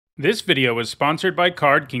This video is sponsored by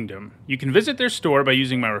Card Kingdom. You can visit their store by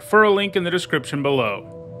using my referral link in the description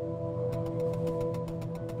below.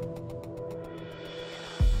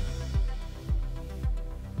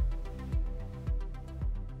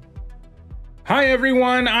 Hi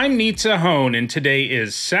everyone, I'm Nizzanotes, and today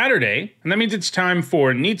is Saturday, and that means it's time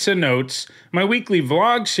for Nizzanotes, my weekly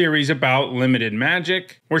vlog series about limited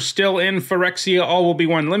magic. We're still in Phyrexia All Will Be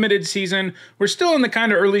One limited season. We're still in the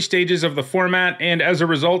kind of early stages of the format, and as a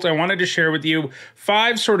result, I wanted to share with you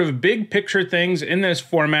 5 sort of big picture things in this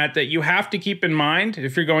format that you have to keep in mind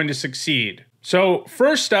if you're going to succeed. So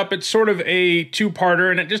first up, it's sort of a two-parter,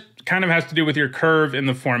 and it just kind of has to do with your curve in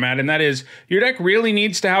the format, and that is your deck really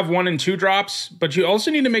needs to have 1 and 2 drops, but you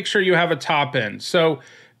also need to make sure you have a top end. So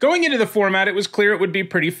going into the format, it was clear it would be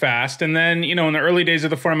pretty fast, and then, you know, in the early days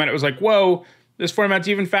of the format, it was like, whoa, this format's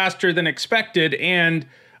even faster than expected, and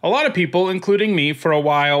a lot of people, including me for a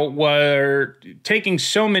while, were taking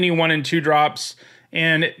so many 1 and 2 drops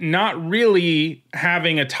and not really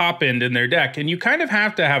having a top end in their deck. And you kind of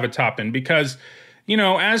have to have a top end because, you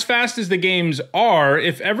know, as fast as the games are,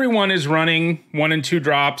 if everyone is running 1 and 2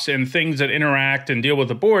 drops and things that interact and deal with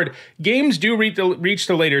the board, games do reach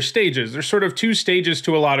the later stages. There's sort of 2 stages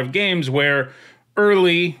to a lot of games where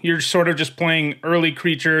early, you're sort of just playing early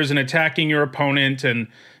creatures and attacking your opponent and,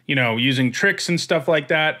 you know, using tricks and stuff like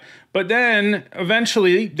that. But then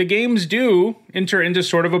eventually the games do enter into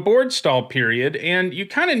sort of a board stall period, and you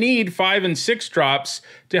kind of need 5 and 6 drops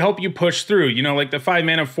to help you push through. You know, like the 5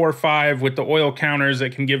 mana 4/5 with the oil counters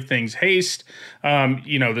that can give things haste.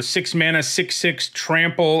 You know, the 6 mana 6/6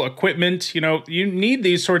 trample equipment. You know, you need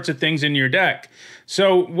these sorts of things in your deck.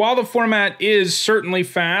 So while the format is certainly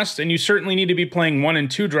fast, and you certainly need to be playing 1 and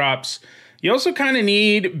 2 drops, you also kind of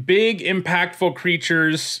need big, impactful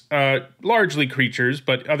creatures, largely creatures,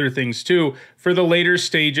 but other things too, for the later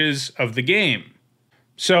stages of the game.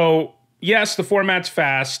 So yes, the format's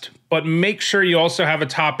fast, but make sure you also have a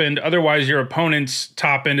top end, otherwise your opponent's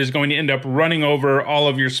top end is going to end up running over all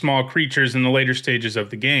of your small creatures in the later stages of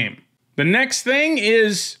the game. The next thing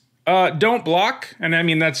is don't block, and I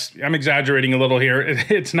mean, I'm exaggerating a little here.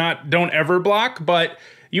 It's not don't ever block, but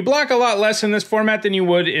you block a lot less in this format than you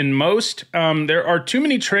would in most. There are too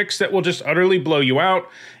many tricks that will just utterly blow you out.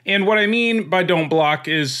 And what I mean by don't block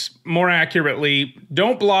is, more accurately,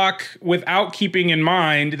 don't block without keeping in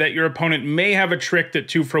mind that your opponent may have a trick that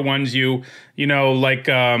 2-for-1s you. You know, like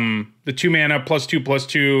the 2 mana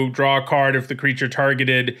 +2/+2, draw a card if the creature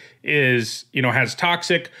targeted is, you know, has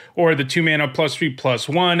toxic, or the 2 mana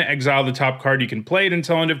 +3/+1, exile the top card you can play it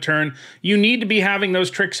until end of turn. You need to be having those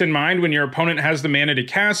tricks in mind when your opponent has the mana to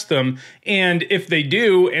cast them. And if they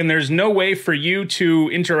do, and there's no way for you to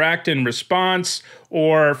interact in response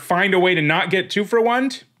or find a way to not get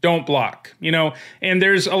 2-for-1'd, don't block, you know? And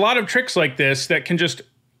there's a lot of tricks like this that can just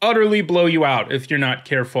utterly blow you out if you're not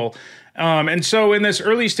careful. And so in this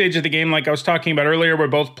early stage of the game, like I was talking about earlier, where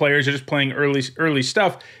both players are just playing early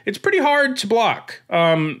stuff, it's pretty hard to block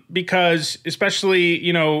because especially,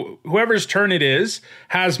 you know, whoever's turn it is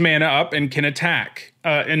has mana up and can attack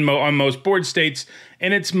on most board states.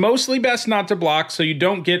 And it's mostly best not to block so you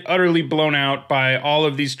don't get utterly blown out by all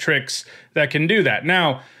of these tricks that can do that.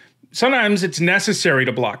 Now, sometimes it's necessary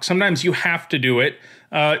to block. Sometimes you have to do it.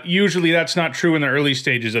 Usually that's not true in the early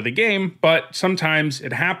stages of the game, but sometimes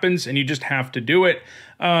it happens and you just have to do it.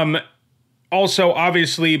 Also,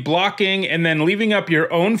 obviously, blocking and then leaving up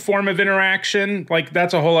your own form of interaction, like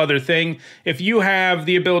that's a whole other thing. If you have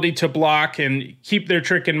the ability to block and keep their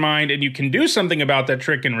trick in mind and you can do something about that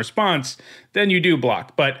trick in response, then you do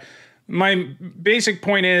block. But my basic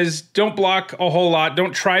point is don't block a whole lot.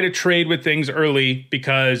 Don't try to trade with things early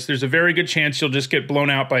because there's a very good chance you'll just get blown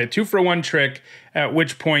out by a 2-for-1 trick, at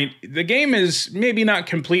which point the game is maybe not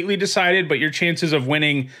completely decided, but your chances of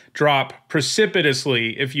winning drop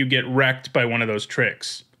precipitously if you get wrecked by one of those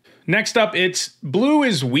tricks. Next up, it's blue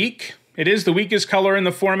is weak. It is the weakest color in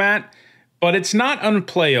the format, but it's not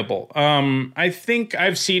unplayable. I think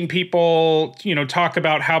I've seen people, you know, talk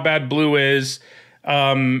about how bad blue is,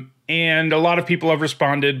 and a lot of people have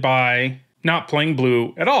responded by not playing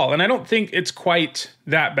blue at all. And I don't think it's quite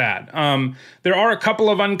that bad. There are a couple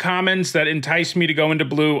of uncommons that entice me to go into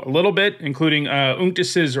blue a little bit, including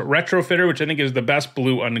Unctus's Retrofitter, which I think is the best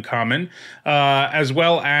blue uncommon, as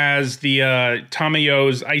well as the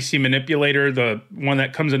Tamayo's Icy Manipulator, the one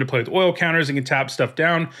that comes into play with oil counters and can tap stuff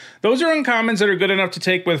down. Those are uncommons that are good enough to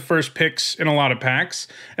take with first picks in a lot of packs.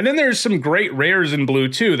 And then there's some great rares in blue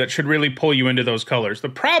too that should really pull you into those colors. The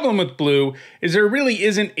problem with blue is there really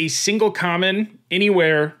isn't a single common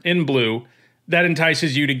anywhere in blue that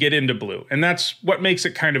entices you to get into blue. And that's what makes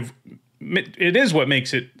it kind of it is what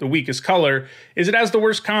makes it the weakest color, is it has the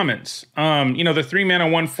worst commons. You know, the 3-mana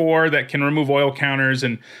 1/4 that can remove oil counters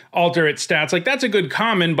and alter its stats, like that's a good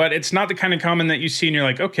common, but it's not the kind of common that you see and you're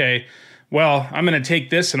like, okay, well, I'm going to take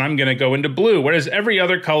this and I'm going to go into blue. Whereas every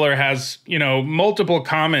other color has, you know, multiple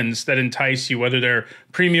commons that entice you, whether they're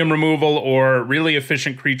premium removal or really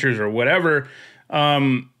efficient creatures or whatever.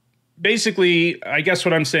 Basically, I guess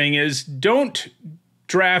what I'm saying is don't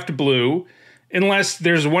draft blue unless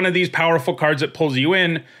there's one of these powerful cards that pulls you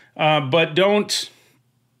in, but don't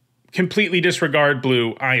completely disregard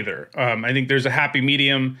blue either. I think there's a happy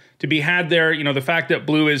medium to be had there. You know, the fact that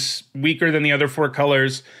blue is weaker than the other 4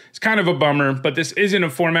 colors is kind of a bummer, but this isn't a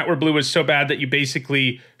format where blue is so bad that you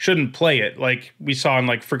basically shouldn't play it, like we saw in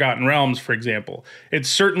like Forgotten Realms, for example. It's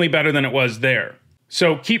certainly better than it was there.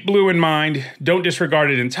 So keep blue in mind, don't disregard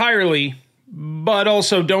it entirely, but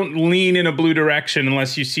also don't lean in a blue direction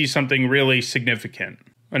unless you see something really significant.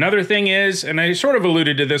 Another thing is, and I sort of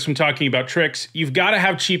alluded to this when talking about tricks, you've got to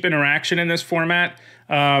have cheap interaction in this format.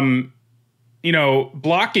 You know,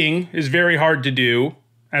 blocking is very hard to do,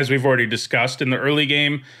 as we've already discussed in the early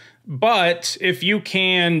game. But if you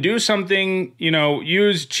can do something, you know,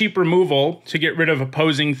 use cheap removal to get rid of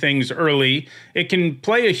opposing things early, it can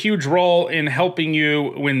play a huge role in helping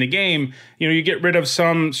you win the game. You know, you get rid of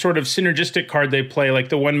some sort of synergistic card they play, like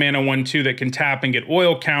the 1-mana 1/2 that can tap and get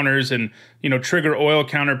oil counters and, you know, trigger oil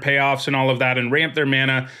counter payoffs and all of that and ramp their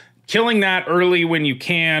mana. Killing that early when you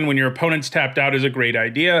can, when your opponent's tapped out, is a great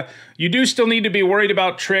idea. You do still need to be worried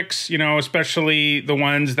about tricks, you know, especially the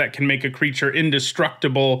ones that can make a creature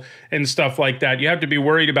indestructible and stuff like that. You have to be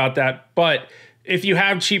worried about that. But if you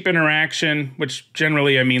have cheap interaction, which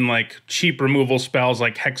generally I mean like cheap removal spells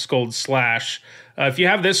like Hexgold Slash, if you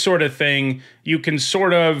have this sort of thing, you can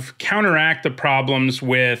sort of counteract the problems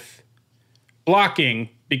with blocking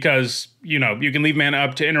because, you know, you can leave mana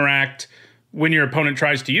up to interact when your opponent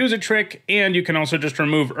tries to use a trick, and you can also just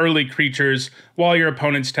remove early creatures while your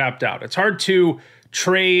opponent's tapped out. It's hard to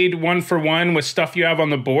trade 1-for-1 with stuff you have on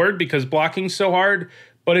the board because blocking's so hard,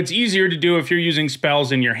 but it's easier to do if you're using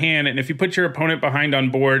spells in your hand, and if you put your opponent behind on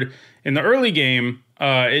board in the early game,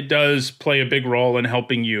 it does play a big role in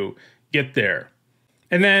helping you get there.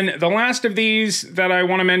 And then the last of these that I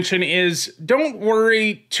want to mention is don't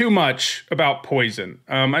worry too much about poison.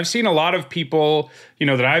 I've seen a lot of people, you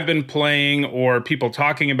know, that I've been playing or people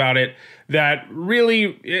talking about it that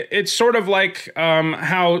really, it's sort of like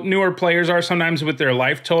how newer players are sometimes with their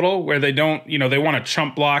life total, where they don't, you know, they want to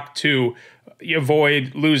chump block to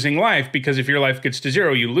avoid losing life because if your life gets to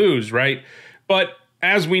 0, you lose, right? But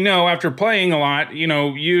as we know, after playing a lot, you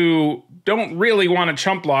know, you don't really want to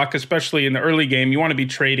chump block, especially in the early game. You want to be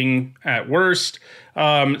trading at worst.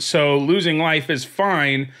 So losing life is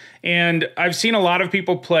fine. And I've seen a lot of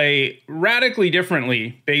people play radically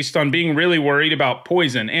differently based on being really worried about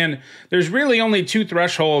poison. And there's really only 2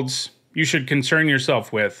 thresholds you should concern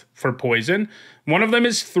yourself with for poison. One of them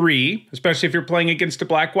is 3, especially if you're playing against a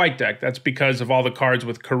black-white deck. That's because of all the cards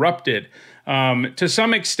with Corrupted. To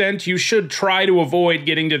some extent, you should try to avoid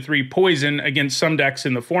getting to 3 poison against some decks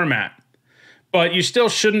in the format. But you still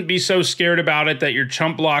shouldn't be so scared about it that you're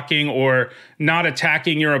chump blocking or not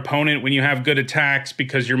attacking your opponent when you have good attacks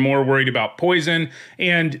because you're more worried about poison.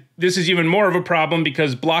 And this is even more of a problem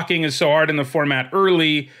because blocking is so hard in the format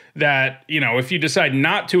early that, you know, if you decide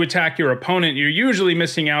not to attack your opponent, you're usually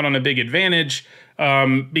missing out on a big advantage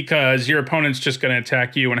because your opponent's just going to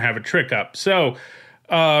attack you and have a trick up. So,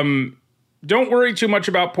 don't worry too much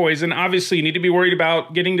about poison. Obviously, you need to be worried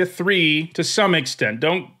about getting to 3 to some extent.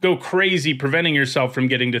 Don't go crazy preventing yourself from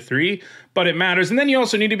getting to 3, but it matters. And then you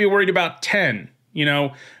also need to be worried about 10, you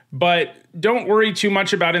know, but don't worry too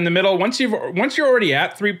much about in the middle. Once you're already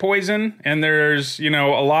at 3 poison and there's, you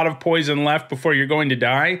know, a lot of poison left before you're going to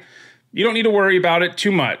die, you don't need to worry about it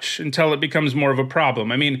too much until it becomes more of a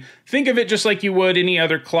problem. I mean, think of it just like you would any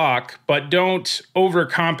other clock, but don't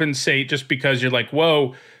overcompensate just because you're like,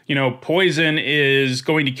 whoa, you know, poison is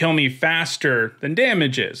going to kill me faster than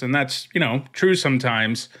damage is. And that's, you know, true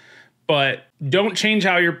sometimes. But don't change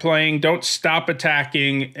how you're playing. Don't stop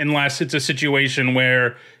attacking unless it's a situation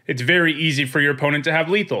where it's very easy for your opponent to have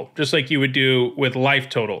lethal, just like you would do with life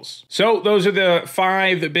totals. So those are the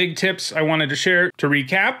 5 big tips I wanted to share. To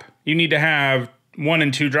recap, you need to have 1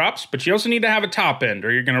 and 2 drops, but you also need to have a top end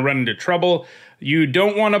or you're going to run into trouble. You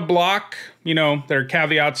don't want to block, you know, there are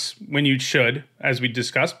caveats when you should, as we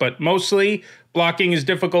discussed, but mostly blocking is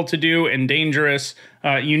difficult to do and dangerous.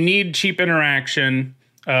 You need cheap interaction.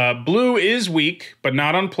 Blue is weak, but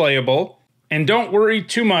not unplayable. And don't worry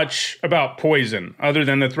too much about poison, other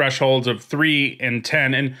than the thresholds of 3 and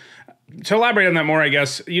 10. And To elaborate on that more, I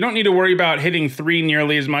guess, you don't need to worry about hitting 3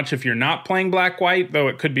 nearly as much if you're not playing black-white, though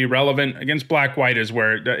it could be relevant. Against black-white is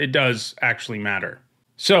where it does actually matter.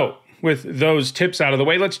 So, with those tips out of the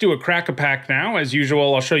way, let's do a crack-a-pack now. As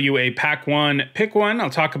usual, I'll show you a pack one, pick one. I'll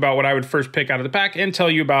talk about what I would first pick out of the pack and tell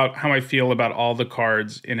you about how I feel about all the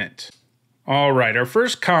cards in it. All right, our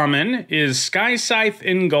first common is Sky Scythe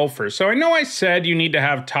Engulfer. So I know I said you need to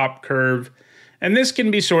have top curve, and this can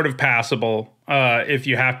be sort of passable if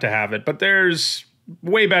you have to have it, but there's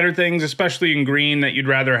way better things, especially in green, that you'd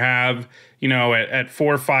rather have, you know, at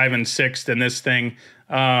 4, 5, and 6 than this thing.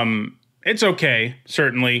 It's okay,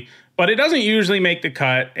 certainly, but it doesn't usually make the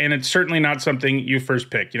cut, and it's certainly not something you first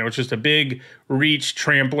pick. You know, it's just a big reach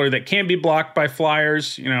trampler that can be blocked by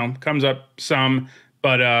flyers, you know, comes up some,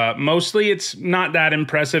 but mostly it's not that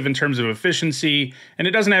impressive in terms of efficiency, and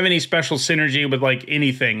it doesn't have any special synergy with like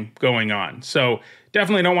anything going on. So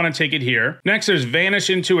definitely don't want to take it here. Next, there's Vanish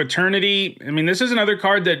into Eternity. I mean, this is another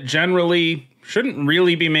card that generally shouldn't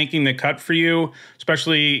really be making the cut for you,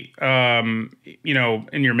 especially, you know,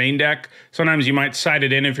 in your main deck. Sometimes you might side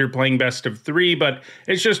it in if you're playing best of 3, but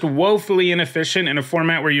it's just woefully inefficient in a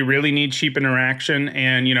format where you really need cheap interaction.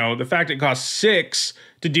 And, you know, the fact it costs 6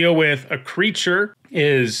 to deal with a creature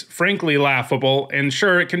is frankly laughable. And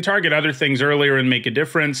sure, it can target other things earlier and make a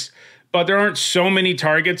difference, but there aren't so many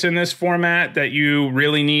targets in this format that you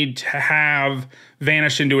really need to have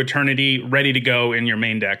Vanish into Eternity ready to go in your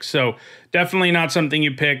main deck. So definitely not something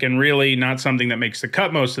you pick, and really not something that makes the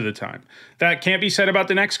cut most of the time. That can't be said about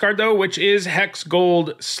the next card though, which is Hex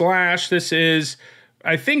Gold Slash. This is,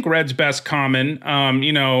 I think, Red's best common.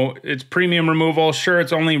 You know, it's premium removal. Sure,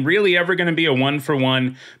 it's only really ever going to be a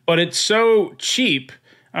 1-for-1, but it's so cheap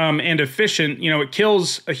and efficient. You know, it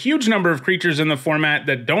kills a huge number of creatures in the format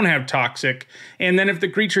that don't have Toxic. And then if the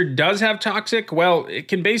creature does have Toxic, well, it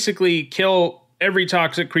can basically kill every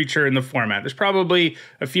toxic creature in the format. There's probably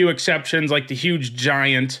a few exceptions, like the huge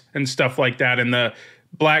giant and stuff like that, and the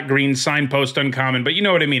black-green signpost uncommon, but you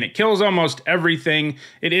know what I mean. It kills almost everything.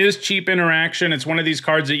 It is cheap interaction. It's one of these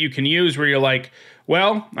cards that you can use where you're like,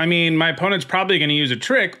 well, I mean, my opponent's probably going to use a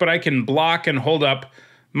trick, but I can block and hold up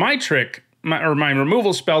my trick, my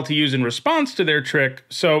removal spell to use in response to their trick,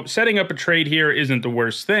 so setting up a trade here isn't the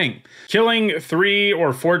worst thing. Killing 3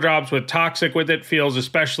 or 4 drops with Toxic with it feels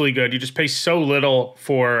especially good. You just pay so little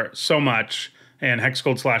for so much, and Hex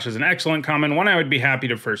Gold Slash is an excellent common, one I would be happy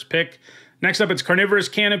to first pick. Next up, it's Carnivorous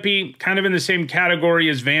Canopy, kind of in the same category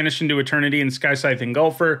as Vanish into Eternity and Sky Scythe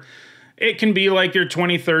Engulfer. It can be like your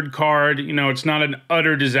 23rd card. You know, it's not an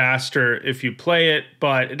utter disaster if you play it,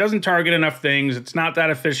 but it doesn't target enough things. It's not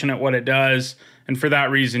that efficient at what it does, and for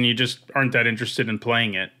that reason, you just aren't that interested in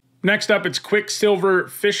playing it. Next up, it's Quicksilver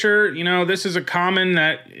Fisher. You know, this is a common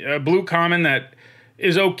a blue common that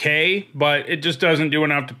is okay, but it just doesn't do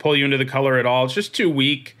enough to pull you into the color at all. It's just too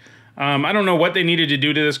weak. I don't know what they needed to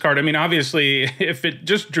do to this card. I mean, obviously, if it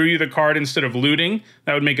just drew you the card instead of looting,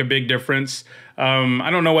 that would make a big difference. I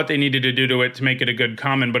don't know what they needed to do to it to make it a good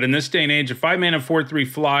common, but in this day and age, a 5-mana 4/3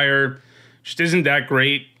 flyer just isn't that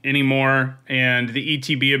great anymore, and the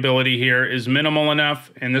ETB ability here is minimal enough,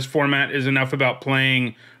 and this format is enough about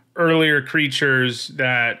playing earlier creatures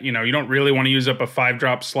that, you know, you don't really want to use up a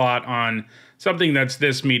 5-drop slot on something that's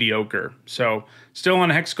this mediocre. So still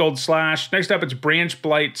on Hex Gold Slash. Next up, it's Branch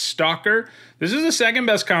Blight Stalker. This is the second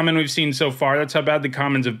best common we've seen so far. That's how bad the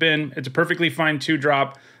commons have been. It's a perfectly fine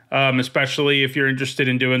 2-drop, especially if you're interested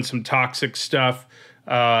in doing some toxic stuff.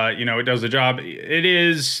 You know, it does the job.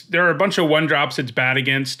 There are a bunch of 1-drops it's bad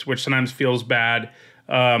against, which sometimes feels bad.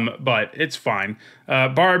 But it's fine.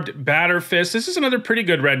 Barbed Batter Fist. This is another pretty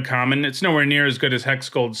good red common. It's nowhere near as good as Hex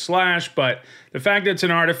Gold Slash, but the fact that it's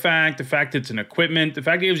an artifact, the fact that it's an equipment, the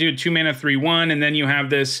fact that it gives you a 2-mana 3/1, and then you have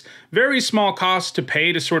this very small cost to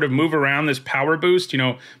pay to sort of move around this power boost, you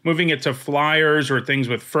know, moving it to flyers or things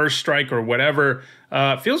with first strike or whatever,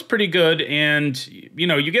 feels pretty good. And, you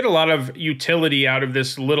know, you get a lot of utility out of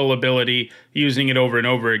this little ability using it over and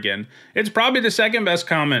over again. It's probably the second best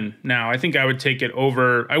common now. I think I would take it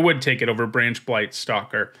over Branch Blight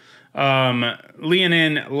Stalker.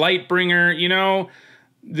 Leonin Lightbringer, you know,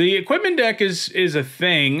 the equipment deck is a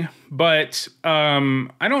thing, but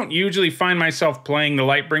I don't usually find myself playing the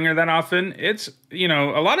Lightbringer that often. It's, you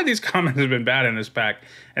know, a lot of these commons have been bad in this pack,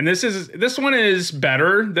 and this one is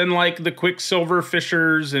better than like the Quicksilver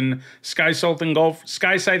Fishers and Sky Scythe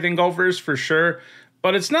Engulfers for sure,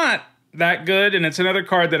 but it's not that good, and it's another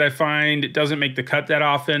card that I find doesn't make the cut that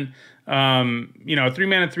often. You know,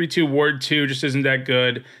 3-mana 3/2 Ward 2 just isn't that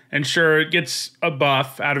good. And sure, it gets a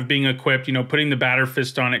buff out of being equipped. You know, putting the Batter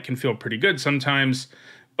Fist on it can feel pretty good sometimes.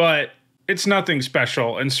 But it's nothing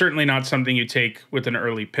special, and certainly not something you take with an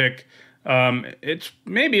early pick.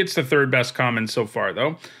 Maybe it's the third best common so far,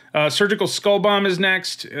 though. Surgical Skull Bomb is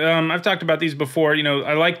next. I've talked about these before. You know,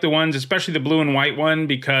 I like the ones, especially the blue and white one,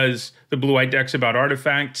 because the blue-white deck's about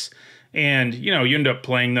artifacts, and you know, you end up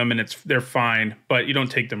playing them, and they're fine, but you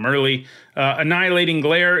don't take them early. Annihilating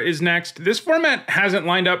Glare is next. This format hasn't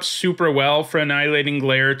lined up super well for Annihilating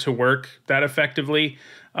Glare to work that effectively.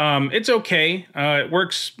 It's okay. It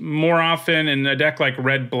works more often in a deck like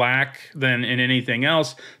red-black than in anything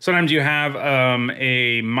else. Sometimes you have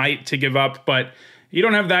a might to give up, but you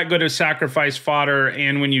don't have that good of sacrifice fodder,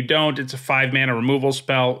 and when you don't, it's a 5-mana removal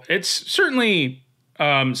spell. It's certainly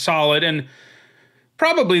solid, and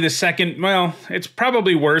probably the second, well, it's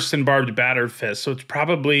probably worse than Barbed Battered Fist, so it's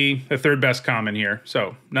probably the third best common here.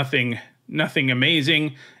 So nothing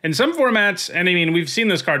amazing. In some formats, and I mean, we've seen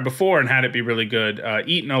this card before and had it be really good.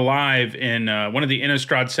 Eaten Alive in one of the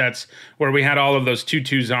Innistrad sets where we had all of those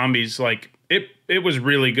 2/2 zombies, like, it was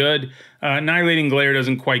really good. Annihilating Glare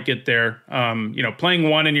doesn't quite get there. You know, playing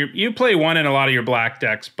one, and you play one in a lot of your black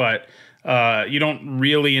decks, but you don't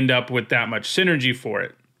really end up with that much synergy for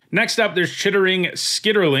it. Next up, there's Chittering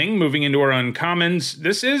Skitterling, moving into our uncommons.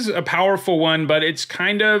 This is a powerful one, but it's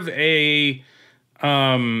kind of it's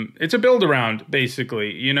a build around,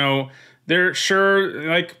 basically. You know, they're sure,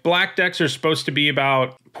 like, black decks are supposed to be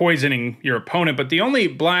about poisoning your opponent, but the only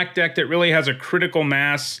black deck that really has a critical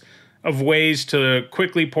mass of ways to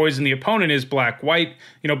quickly poison the opponent is black-white.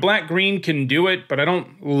 You know, black-green can do it, but I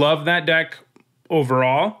don't love that deck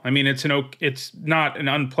overall. I mean, it's not an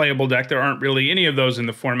unplayable deck. There aren't really any of those in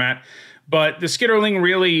the format. But the Skitterling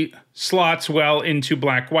really slots well into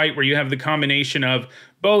black-white, where you have the combination of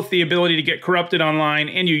both the ability to get corrupted online,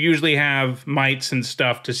 and you usually have mites and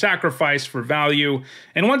stuff to sacrifice for value.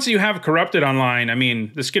 And once you have corrupted online, I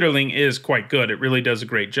mean, the Skitterling is quite good. It really does a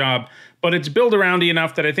great job. But it's build aroundy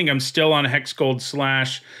enough that I think I'm still on Hexgold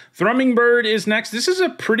Slash. Thrumming Bird is next. This is a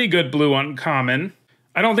pretty good blue uncommon.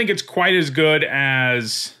 I don't think it's quite as good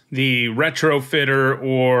as the Retrofitter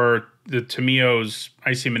or the Tamio's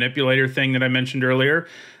Icy Manipulator thing that I mentioned earlier.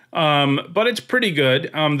 But it's pretty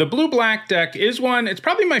good. The blue-black deck is one, it's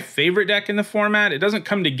probably my favorite deck in the format. It doesn't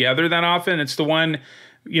come together that often. It's the one,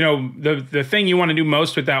 you know, the thing you want to do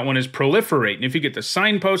most with that one is proliferate. And if you get the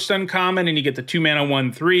Signpost uncommon and you get the 2-mana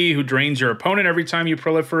 1/3 who drains your opponent every time you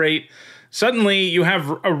proliferate, suddenly you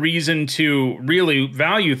have a reason to really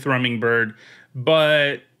value Thrumming Bird.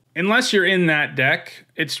 But unless you're in that deck,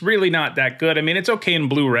 it's really not that good. I mean, it's okay in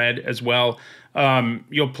blue-red as well.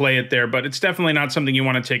 You'll play it there, but it's definitely not something you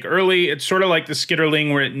want to take early. It's sort of like the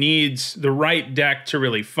Skitterling, where it needs the right deck to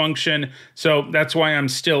really function. So that's why I'm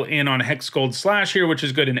still in on Hexgold Slash here, which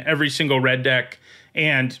is good in every single red deck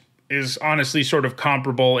and is honestly sort of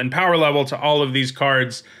comparable in power level to all of these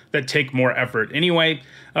cards that take more effort. Anyway,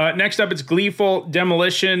 next up, it's Gleeful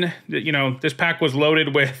Demolition. You know, this pack was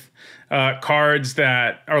loaded with cards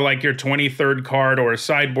that are like your 23rd card or a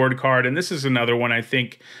sideboard card, and this is another one, I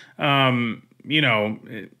think. You know,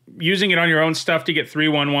 using it on your own stuff to get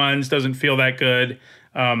 3/1/1s doesn't feel that good.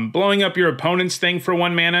 Blowing up your opponent's thing for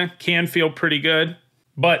 1 mana can feel pretty good.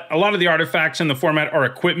 But a lot of the artifacts in the format are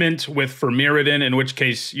equipment with Mirrodin, in which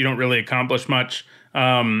case you don't really accomplish much.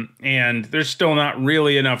 And there's still not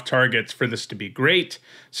really enough targets for this to be great.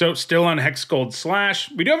 So still on Hexgold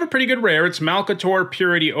Slash. We do have a pretty good rare. It's Malcator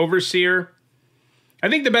Purity Overseer. I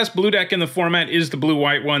think the best blue deck in the format is the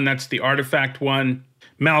blue-white one. That's the artifact one.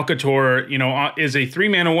 Malcator, you know, is a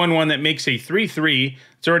 3-mana 1/1 that makes a 3/3.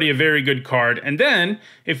 It's already a very good card. And then,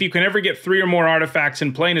 if you can ever get 3 or more artifacts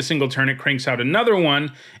in play in a single turn, it cranks out another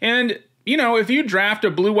one. And, you know, if you draft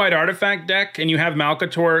a blue-white artifact deck and you have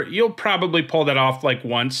Malcator, you'll probably pull that off like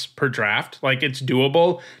once per draft. Like, it's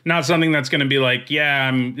doable. Not something that's going to be like,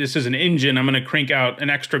 yeah, this is an engine, I'm going to crank out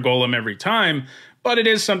an extra golem every time. But it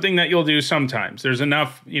is something that you'll do sometimes. There's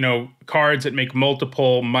enough, you know, cards that make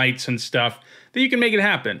multiple mites and stuff that you can make it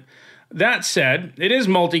happen. That said, it is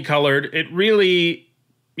multicolored. It really,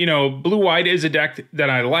 you know, blue-white is a deck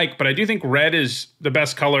that I like, but I do think red is the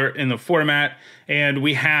best color in the format, and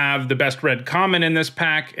we have the best red common in this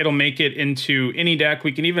pack. It'll make it into any deck.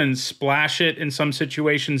 We can even splash it in some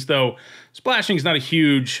situations, though splashing is not a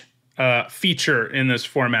huge feature in this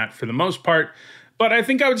format for the most part. But I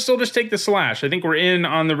think I would still just take the Slash. I think we're in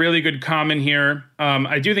on the really good common here.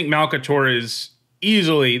 I do think Malcator is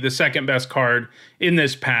easily the second best card in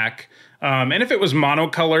this pack. And if it was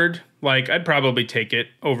monocolored, like, I'd probably take it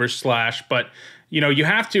over Slash. But, you know, you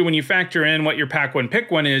have to, when you factor in what your pack one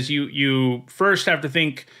pick one is, you first have to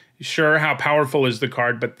think, sure, how powerful is the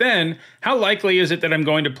card? But then, how likely is it that I'm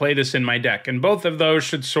going to play this in my deck? And both of those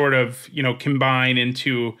should sort of, you know, combine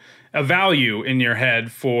into a value in your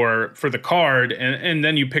head for the card, and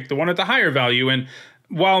then you pick the one at the higher value. And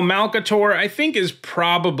while Malcator, I think, is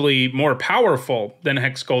probably more powerful than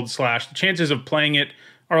Hex Gold Slash, the chances of playing it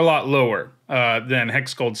are a lot lower than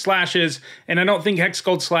Hex Gold Slash is, and I don't think Hex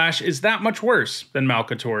Gold Slash is that much worse than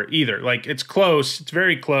Malcator either. Like, it's close, it's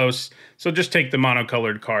very close, so just take the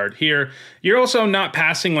monocolored card here. You're also not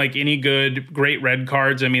passing like any good great red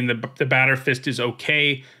cards. I mean, the Batter Fist is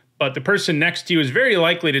okay, but the person next to you is very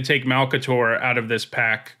likely to take Malcator out of this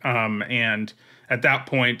pack, and at that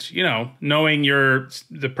point, you know, knowing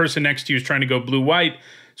the person next to you is trying to go blue-white,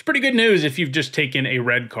 it's pretty good news if you've just taken a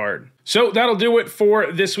red card. So that'll do it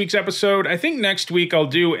for this week's episode. I think next week I'll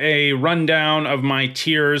do a rundown of my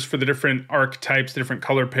tiers for the different archetypes, the different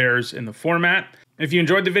color pairs in the format. If you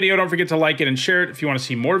enjoyed the video, don't forget to like it and share it. If you want to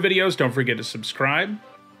see more videos, don't forget to subscribe.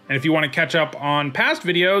 And if you want to catch up on past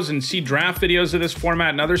videos and see draft videos of this format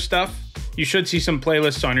and other stuff, you should see some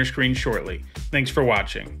playlists on your screen shortly. Thanks for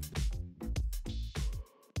watching.